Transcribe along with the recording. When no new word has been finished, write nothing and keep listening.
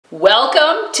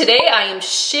Welcome. Today I am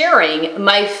sharing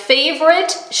my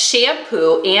favorite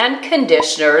shampoo and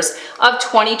conditioners of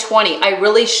 2020. I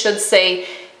really should say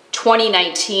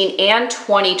 2019 and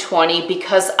 2020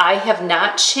 because I have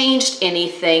not changed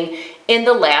anything in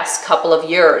the last couple of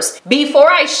years. Before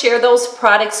I share those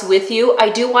products with you, I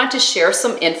do want to share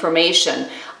some information.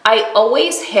 I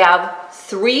always have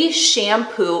 3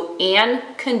 shampoo and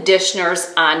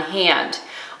conditioners on hand.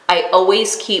 I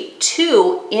always keep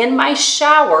 2 in my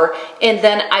shower and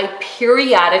then I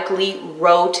periodically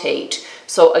rotate.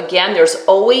 So again, there's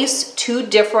always 2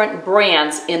 different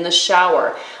brands in the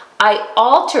shower. I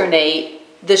alternate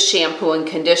the shampoo and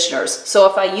conditioners. So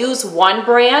if I use one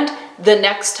brand, the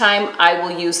next time I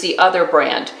will use the other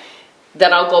brand.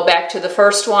 Then I'll go back to the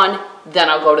first one, then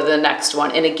I'll go to the next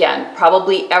one. And again,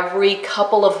 probably every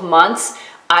couple of months,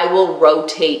 I will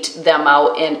rotate them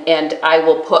out and I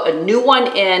will put a new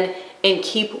one in and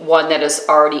keep one that is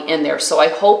already in there. So I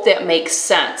hope that makes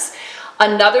sense.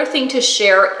 Another thing to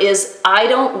share is I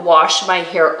don't wash my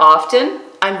hair often.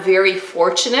 I'm very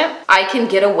fortunate. I can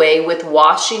get away with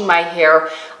washing my hair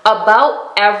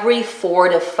about every 4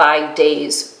 to 5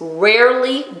 days.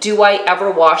 Rarely do I ever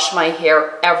wash my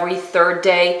hair every 3rd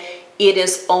day. It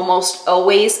is almost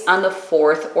always on the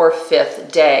 4th or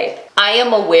 5th day. I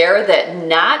am aware that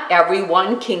not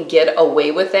everyone can get away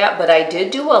with that, but I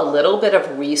did do a little bit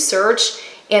of research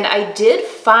and I did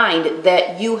find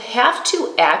that you have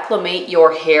to acclimate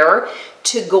your hair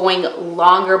to going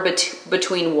longer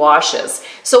between washes.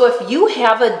 So if you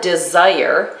have a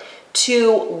desire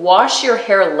to wash your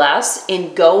hair less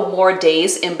and go more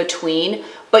days in between,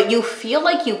 but you feel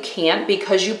like you can't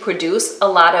because you produce a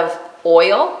lot of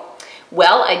oil,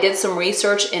 well, I did some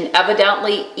research and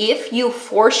evidently if you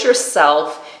force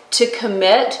yourself to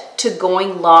commit to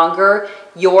going longer,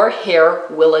 your hair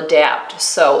will adapt.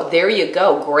 So there you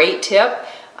go, great tip.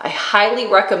 I highly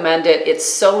recommend it. It's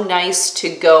so nice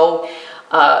to go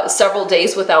several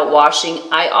days without washing.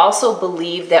 I also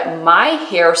believe that my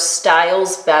hair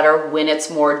styles better when it's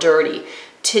more dirty.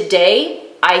 Today,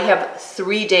 I have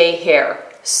 3-day hair.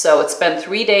 So it's been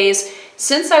 3 days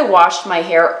since I washed my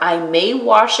hair. I may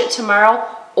wash it tomorrow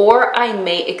or I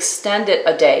may extend it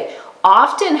a day.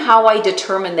 Often how I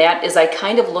determine that is I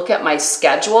kind of look at my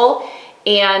schedule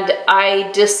and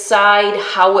I decide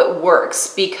how it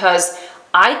works because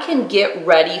I can get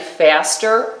ready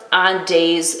faster on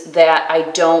days that I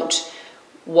don't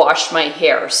wash my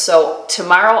hair. So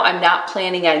tomorrow I'm not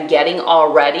planning on getting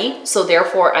all ready, so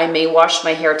therefore I may wash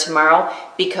my hair tomorrow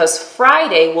because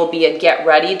Friday will be a get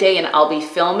ready day and I'll be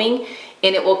filming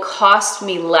and it will cost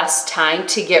me less time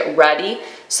to get ready.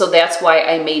 So that's why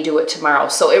I may do it tomorrow.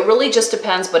 So it really just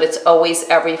depends, but it's always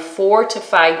every 4 to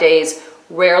 5 days.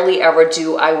 Rarely ever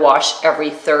do I wash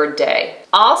every 3rd day.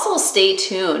 Also stay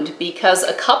tuned because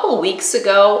a couple weeks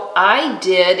ago I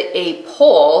did a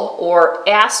poll or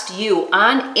asked you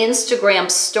on Instagram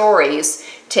stories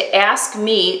to ask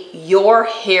me your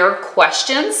hair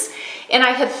questions. And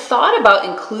I had thought about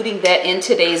including that in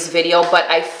today's video, but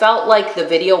I felt like the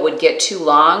video would get too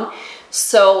long.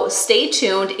 So stay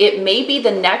tuned. It may be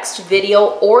the next video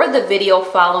or the video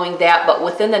following that, but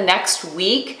within the next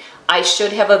week, I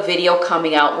should have a video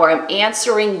coming out where I'm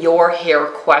answering your hair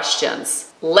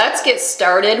questions. Let's get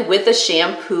started with the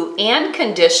shampoo and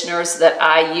conditioners that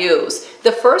I use.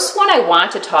 The first one I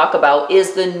want to talk about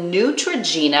is the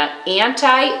Neutrogena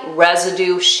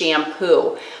Anti-Residue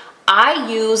Shampoo. I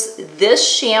use this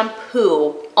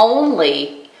shampoo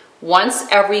only once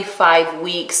every 5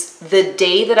 weeks, the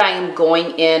day that I am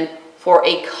going in for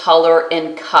a color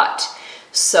and cut.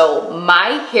 So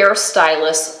my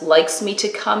hairstylist likes me to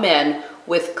come in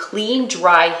with clean,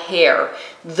 dry hair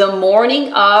the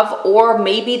morning of or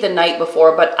maybe the night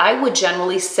before, but I would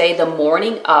generally say the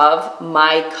morning of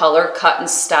my color, cut, and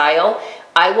style.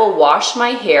 I will wash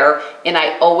my hair and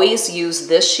I always use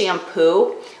this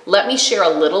shampoo. Let me share a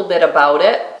little bit about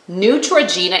it.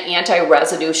 Neutrogena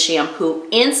Anti-Residue Shampoo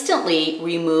instantly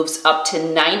removes up to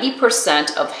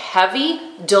 90% of heavy,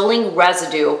 dulling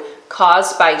residue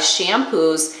caused by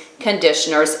shampoos,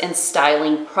 conditioners, and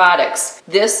styling products.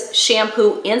 This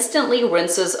shampoo instantly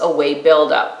rinses away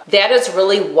buildup. That is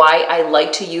really why I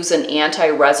like to use an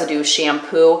anti-residue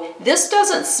shampoo. This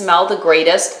doesn't smell the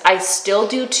greatest. I still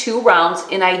do 2 rounds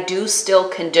and I do still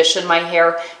condition my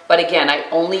hair, but again, I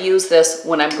only use this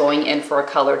when I'm going in for a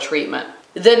color treatment.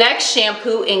 The next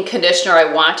shampoo and conditioner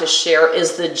I want to share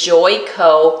is the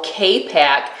Joico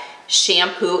K-Pack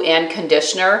shampoo and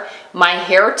conditioner. My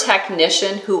hair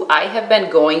technician, who I have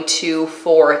been going to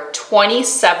for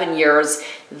 27 years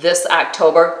this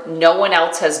October, no one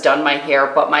else has done my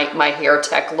hair but my hair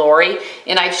tech, Lori,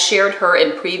 and I've shared her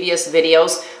in previous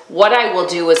videos. What I will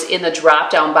do is in the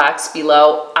drop down box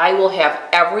below, I will have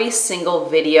every single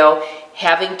video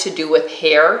having to do with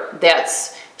hair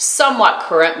that's somewhat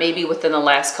current, maybe within the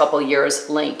last couple years,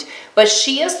 linked. But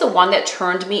she is the one that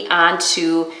turned me on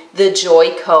to the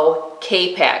Joico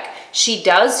K-Pack. She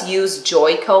does use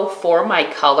Joico for my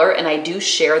color, and I do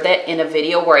share that in a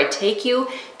video where I take you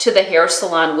to the hair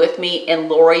salon with me and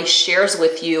Lori shares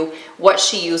with you what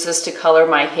she uses to color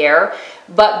my hair.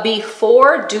 But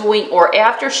before doing or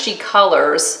after she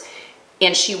colors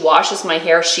and she washes my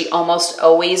hair, she almost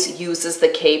always uses the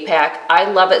K-Pack. I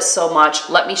love it so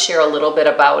much. Let me share a little bit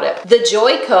about it. The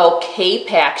Joico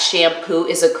K-Pack shampoo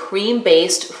is a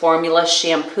cream-based formula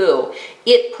shampoo.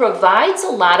 It provides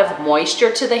a lot of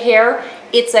moisture to the hair.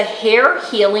 It's a hair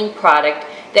healing product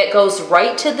that goes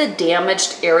right to the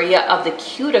damaged area of the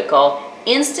cuticle,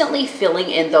 instantly filling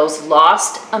in those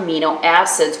lost amino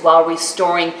acids while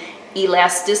restoring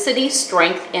elasticity,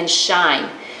 strength, and shine.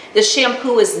 The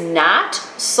shampoo is not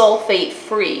sulfate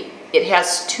free. It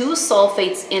has 2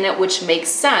 sulfates in it, which makes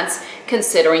sense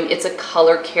considering it's a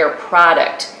color care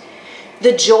product.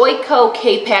 The Joico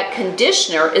K-Pack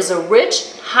conditioner is a rich,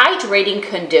 hydrating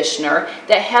conditioner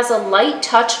that has a light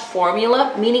touch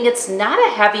formula, meaning it's not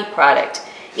a heavy product.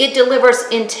 It delivers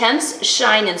intense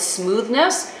shine and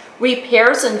smoothness,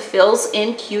 repairs and fills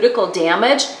in cuticle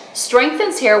damage,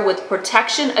 strengthens hair with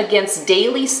protection against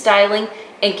daily styling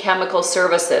and chemical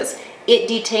services. It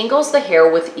detangles the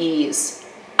hair with ease.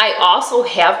 I also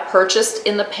have purchased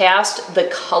in the past the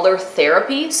color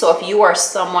therapy. So if you are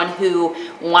someone who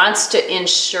wants to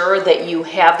ensure that you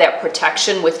have that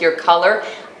protection with your color,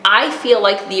 I feel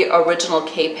like the original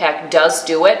K-Pack does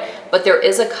do it, but there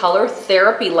is a color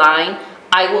therapy line.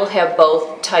 I will have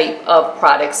both type of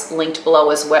products linked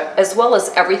below as well as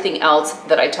everything else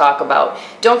that I talk about.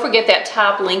 Don't forget that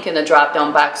top link in the drop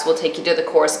down box will take you to the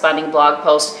corresponding blog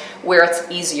post where it's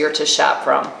easier to shop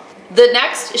from. The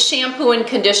next shampoo and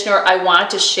conditioner I want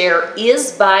to share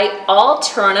is by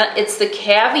Alterna. It's the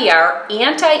Caviar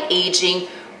Anti-Aging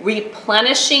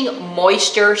Replenishing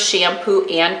Moisture Shampoo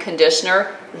and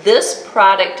Conditioner. This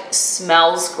product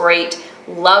smells great.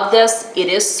 Love this. It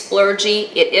is splurgy,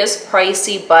 it is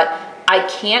pricey, but I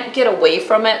can't get away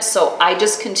from it, so I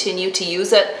just continue to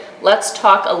use it. Let's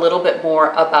talk a little bit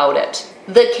more about it.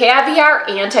 The Caviar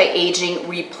Anti-Aging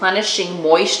Replenishing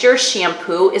Moisture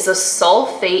Shampoo is a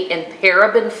sulfate and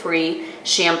paraben-free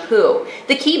shampoo.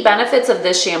 The key benefits of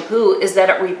this shampoo is that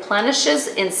it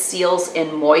replenishes and seals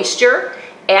in moisture,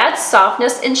 adds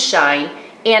softness and shine,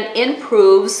 and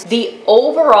improves the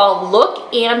overall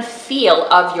look and feel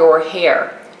of your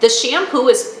hair. The shampoo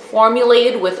is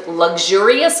formulated with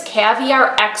luxurious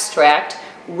caviar extract,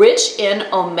 rich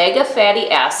in omega fatty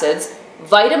acids,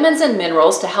 vitamins and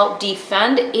minerals to help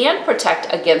defend and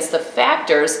protect against the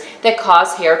factors that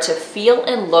cause hair to feel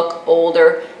and look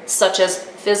older, such as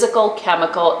physical,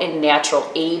 chemical, and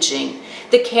natural aging.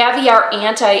 The Caviar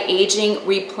Anti-Aging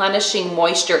Replenishing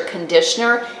Moisture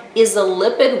Conditioner is a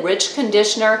lipid-rich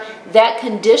conditioner that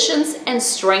conditions and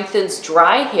strengthens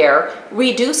dry hair,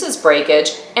 reduces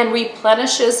breakage, and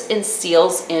replenishes and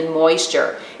seals in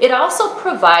moisture. It also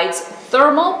provides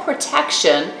thermal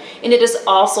protection, and it is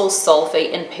also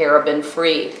sulfate and paraben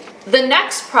free. The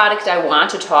next product I want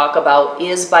to talk about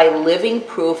is by Living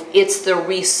Proof. It's the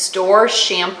Restore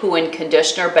Shampoo and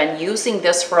Conditioner. Been using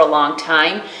this for a long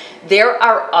time. There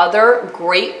are other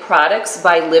great products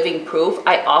by Living Proof.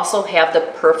 I also have the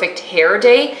Perfect Hair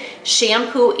Day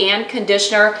shampoo and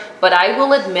conditioner, but I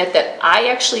will admit that I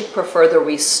actually prefer the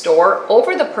Restore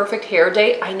over the Perfect Hair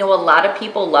Day. I know a lot of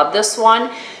people love this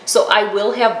one, so I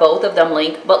will have both of them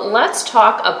linked, but let's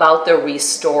talk about the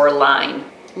Restore line.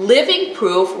 Living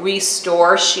Proof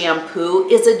Restore Shampoo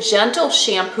is a gentle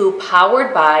shampoo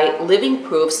powered by Living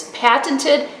Proof's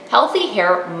patented healthy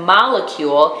hair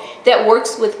molecule that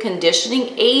works with conditioning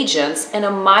agents and a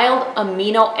mild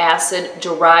amino acid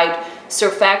derived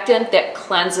surfactant that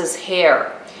cleanses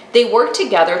hair. They work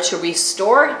together to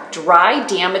restore dry,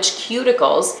 damaged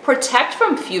cuticles, protect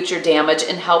from future damage,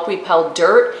 and help repel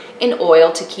dirt and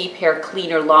oil to keep hair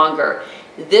cleaner longer.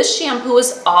 This shampoo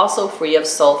is also free of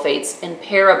sulfates and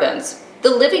parabens.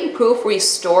 The Living Proof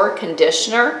Restore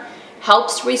Conditioner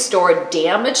helps restore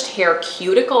damaged hair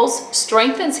cuticles,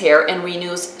 strengthens hair, and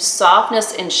renews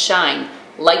softness and shine.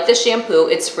 Like the shampoo,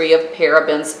 it's free of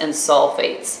parabens and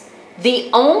sulfates.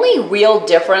 The only real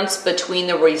difference between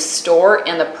the Restore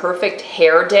and the Perfect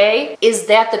Hair Day is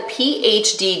that the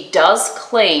PhD does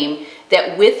claim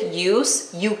that with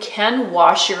use, you can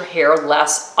wash your hair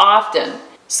less often.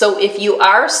 So if you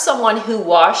are someone who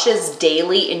washes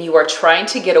daily and you are trying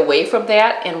to get away from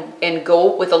that and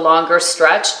go with a longer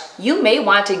stretch, you may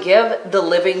want to give the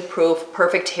Living Proof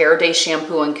Perfect Hair Day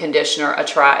shampoo and conditioner a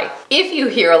try. If you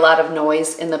hear a lot of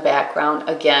noise in the background,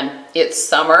 again, it's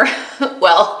summer.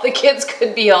 Well, the kids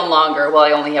could be on longer. Well,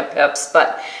 I only have Pips,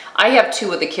 but I have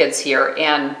 2 of the kids here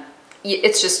and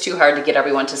it's just too hard to get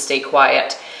everyone to stay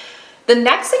quiet. The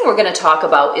next thing we're going to talk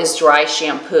about is dry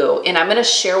shampoo, and I'm going to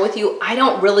share with you, I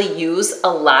don't really use a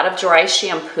lot of dry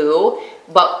shampoo,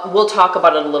 but we'll talk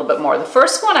about it a little bit more. The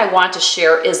first one I want to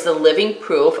share is the Living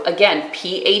Proof, again,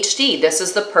 PhD. This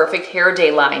is the Perfect Hair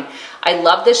Day line. I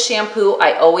love this shampoo.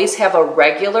 I always have a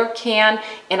regular can,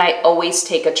 and I always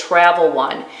take a travel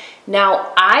one.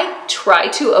 Now, I try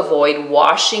to avoid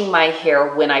washing my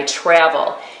hair when I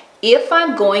travel. If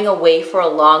I'm going away for a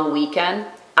long weekend,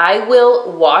 I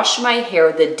will wash my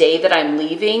hair the day that I'm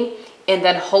leaving, and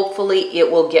then hopefully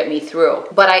it will get me through.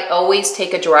 But I always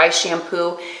take a dry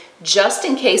shampoo just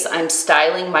in case I'm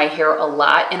styling my hair a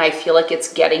lot and I feel like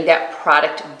it's getting that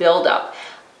product buildup.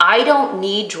 I don't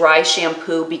need dry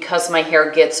shampoo because my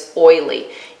hair gets oily.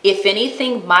 If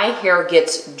anything, my hair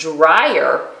gets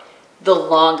drier the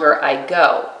longer I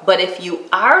go. But if you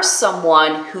are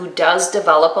someone who does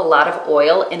develop a lot of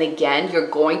oil, and again, you're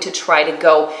going to try to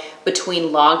go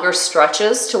between longer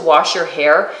stretches to wash your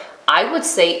hair, I would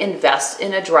say invest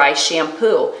in a dry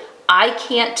shampoo. I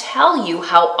can't tell you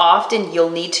how often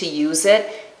you'll need to use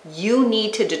it. You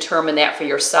need to determine that for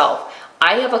yourself.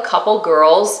 I have a couple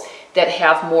girls that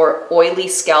have more oily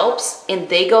scalps, and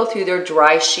they go through their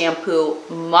dry shampoo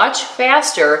much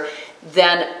faster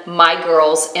than my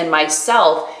girls and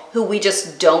myself, who we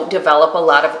just don't develop a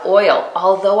lot of oil.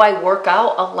 Although I work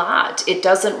out a lot, it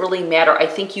doesn't really matter. I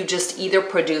think you just either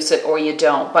produce it or you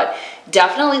don't. But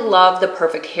definitely love the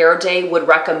Perfect Hair Day, would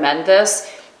recommend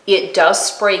this. It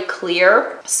does spray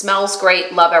clear, smells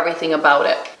great, love everything about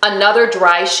it. Another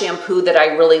dry shampoo that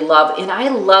I really love, and I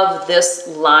love this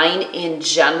line in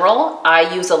general.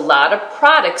 I use a lot of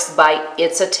products by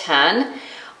attain.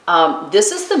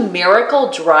 This is the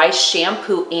Miracle Dry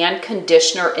Shampoo and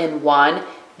Conditioner in one.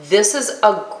 This is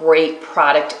a great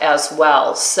product as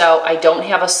well. So I don't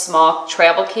have a small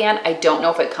travel can. I don't know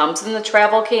if it comes in the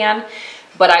travel can,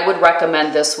 but I would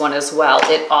recommend this one as well.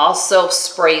 It also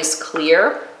sprays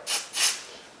clear,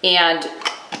 and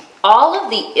all of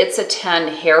the attain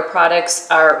hair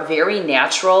products are very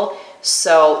natural.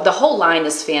 So the whole line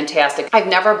is fantastic. I've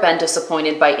never been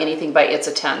disappointed by anything by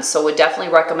attain, so would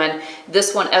definitely recommend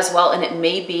this one as well, and it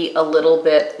may be a little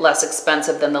bit less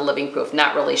expensive than the Living Proof,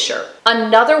 not really sure.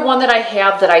 Another one that I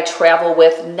have that I travel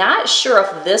with, not sure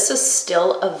if this is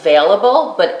still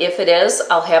available, but if it is,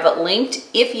 I'll have it linked.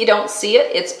 If you don't see it,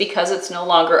 it's because it's no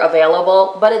longer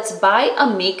available, but it's by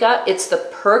Amika. It's the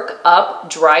Perk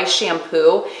Up Dry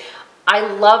Shampoo. I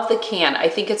love the can. I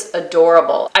think it's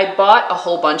adorable. I bought a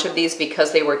whole bunch of these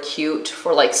because they were cute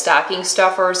for like stocking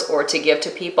stuffers or to give to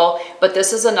people, but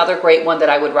this is another great one that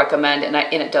I would recommend, and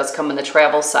it does come in the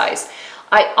travel size.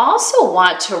 I also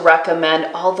want to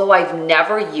recommend, although I've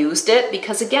never used it,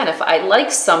 because again, if I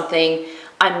like something,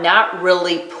 I'm not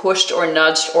really pushed or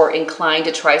nudged or inclined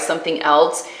to try something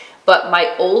else. But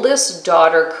my oldest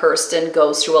daughter, Kirsten,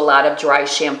 goes through a lot of dry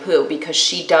shampoo because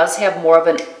she does have more of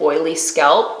an oily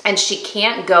scalp, and she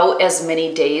can't go as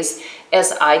many days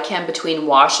as I can between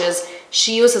washes.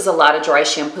 She uses a lot of dry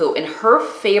shampoo, and her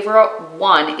favorite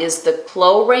one is the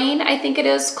Chlorine, I think it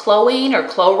is, Chlorine or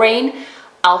Chlorine.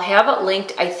 I'll have it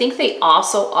linked. I think they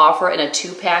also offer in a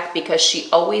 2-pack because she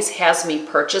always has me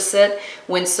purchase it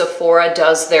when Sephora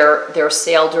does their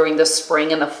sale during the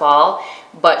spring and the fall.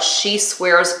 But she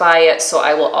swears by it, so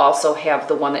I will also have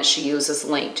the one that she uses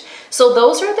linked. So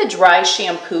those are the dry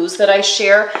shampoos that I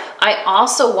share. I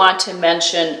also want to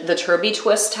mention the Turby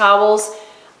Twist towels.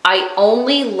 I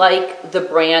only like the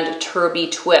brand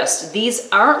Turby Twist. These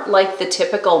aren't like the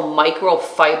typical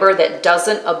microfiber that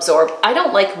doesn't absorb. I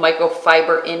don't like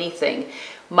microfiber anything.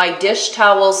 My dish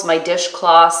towels, my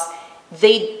dishcloths,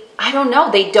 I don't know,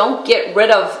 they don't get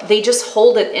rid of, they just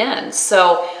hold it in.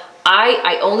 So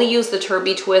I only use the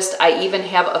Turby Twist. I even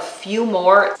have a few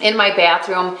more in my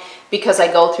bathroom because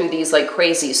I go through these like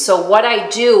crazy. So what I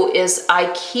do is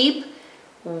I keep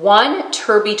one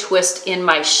Turby Twist in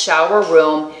my shower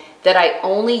room that I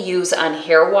only use on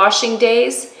hair washing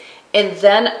days. And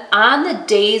then on the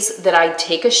days that I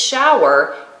take a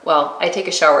shower, well, I take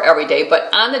a shower every day,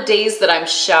 but on the days that I'm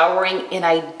showering and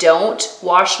I don't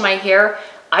wash my hair,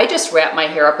 I just wrap my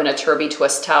hair up in a Turby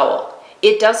Twist towel.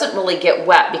 It doesn't really get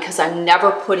wet because I'm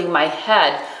never putting my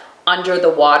head under the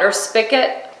water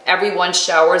spigot. Everyone's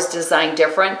shower is designed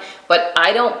different, but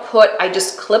I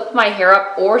just clip my hair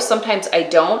up, or sometimes I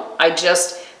don't. I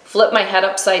just flip my head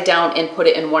upside down and put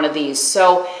it in one of these.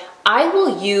 So I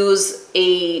will use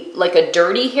like a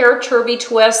dirty hair Turby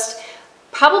Twist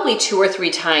probably 2 or 3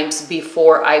 times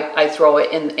before I throw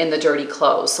it in the dirty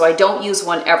clothes. So I don't use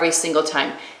one every single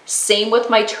time. Same with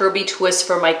my Turby Twist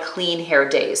for my clean hair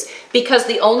days, because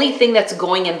the only thing that's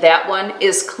going in that one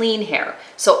is clean hair.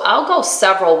 So I'll go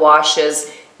several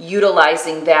washes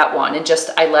utilizing that one, and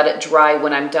I let it dry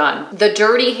when I'm done. The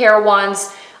dirty hair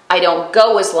ones, I don't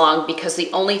go as long because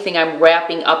the only thing I'm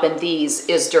wrapping up in these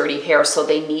is dirty hair, so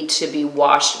they need to be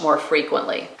washed more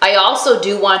frequently. I also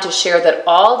do want to share that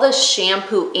all the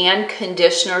shampoo and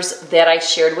conditioners that I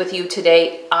shared with you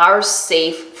today are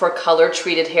safe for color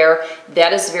treated hair.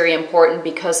 That is very important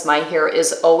because my hair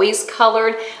is always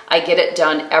colored. I get it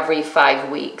done every 5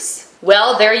 weeks.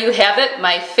 Well, there you have it,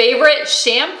 my favorite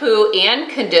shampoo and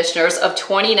conditioners of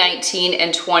 2019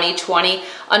 and 2020.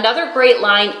 Another great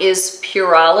line is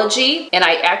Pureology, and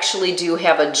I actually do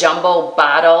have a jumbo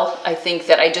bottle. I think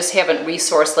that I just haven't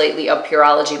resourced lately of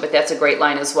Pureology, but that's a great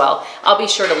line as well. I'll be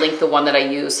sure to link the one that I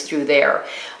use through there.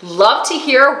 Love to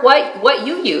hear what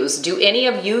you use. Do any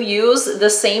of you use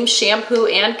the same shampoo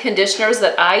and conditioners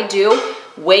that I do?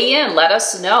 Weigh in, let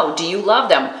us know. Do you love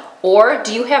them? Or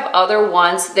do you have other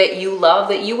ones that you love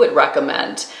that you would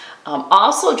recommend?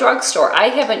 Also drugstore. I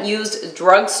haven't used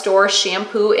drugstore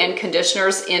shampoo and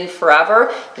conditioners in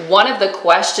forever. One of the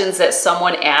questions that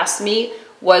someone asked me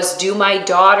was, do my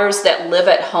daughters that live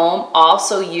at home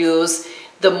also use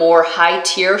the more high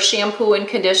tier shampoo and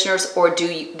conditioners, or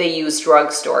do they use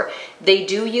drugstore? They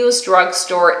do use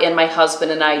drugstore, and my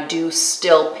husband and I do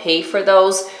still pay for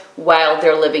those while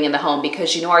they're living in the home,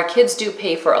 because you know our kids do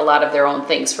pay for a lot of their own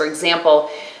things. For example,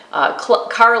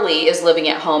 Carly is living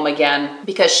at home again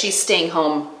because she's staying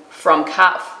home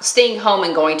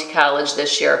and going to college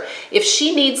this year. If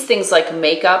she needs things like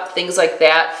makeup, things like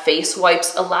that, face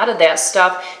wipes, a lot of that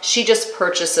stuff, she just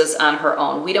purchases on her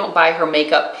own. We don't buy her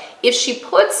makeup. If she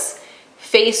puts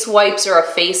face wipes or a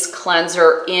face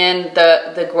cleanser in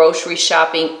the grocery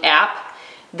shopping app,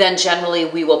 then generally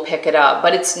we will pick it up.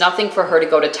 But it's nothing for her to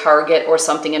go to Target or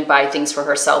something and buy things for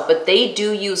herself. But they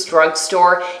do use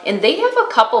drugstore, and they have a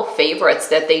couple favorites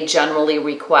that they generally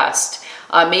request.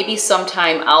 Maybe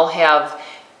sometime I'll have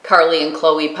Carly and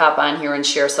Chloe pop on here and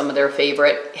share some of their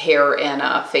favorite hair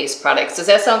and face products. Does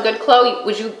that sound good, Chloe?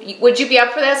 Would you be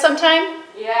up for that sometime?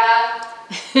 Yeah.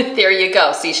 There you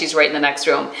go. See, she's right in the next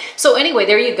room. So anyway,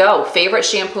 there you go. Favorite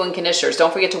shampoo and conditioners.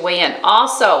 Don't forget to weigh in.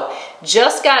 Also,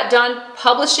 just got done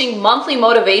publishing monthly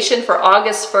motivation for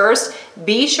August 1st.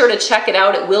 Be sure to check it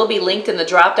out. It will be linked in the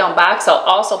drop-down box. I'll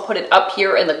also put it up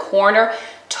here in the corner,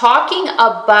 talking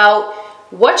about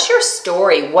what's your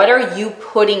story? What are you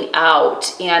putting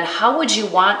out? And how would you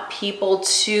want people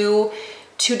to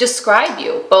describe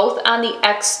you, both on the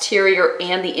exterior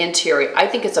and the interior? I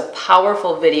think it's a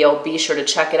powerful video. Be sure to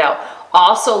check it out.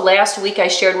 Also, last week I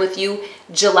shared with you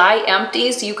July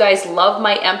empties. You guys love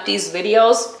my empties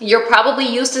videos. You're probably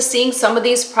used to seeing some of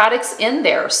these products in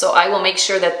there. So I will make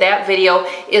sure that that video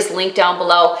is linked down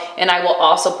below, and I will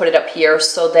also put it up here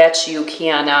so that you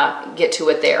can get to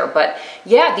it there. But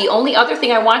yeah, the only other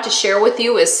thing I want to share with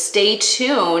you is stay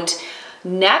tuned.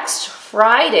 Next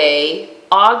Friday,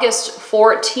 August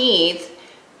 14th,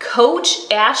 Coach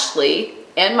Ashley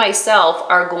and myself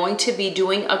are going to be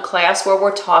doing a class where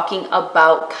we're talking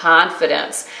about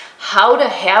confidence. How to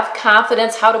have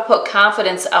confidence, how to put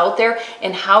confidence out there,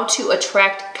 and how to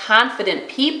attract confident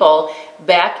people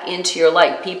back into your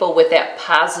life. People with that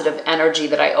positive energy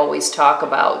that I always talk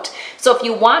about. So if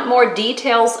you want more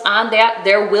details on that,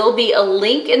 there will be a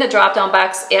link in the drop-down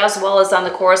box as well as on the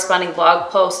corresponding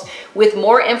blog post with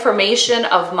more information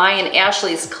of my and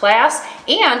Ashley's class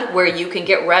and where you can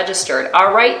get registered.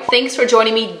 All right, thanks for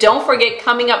joining me. Don't forget,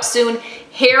 coming up soon,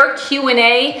 hair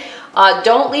Q&A.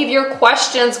 Don't leave your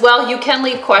questions. Well, you can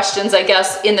leave questions, I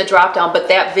guess, in the drop-down, but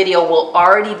that video will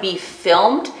already be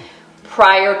filmed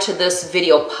prior to this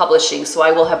video publishing. So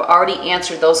I will have already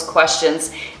answered those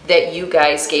questions that you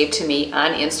guys gave to me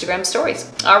on Instagram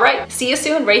stories. All right, see you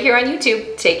soon right here on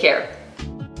YouTube. Take care.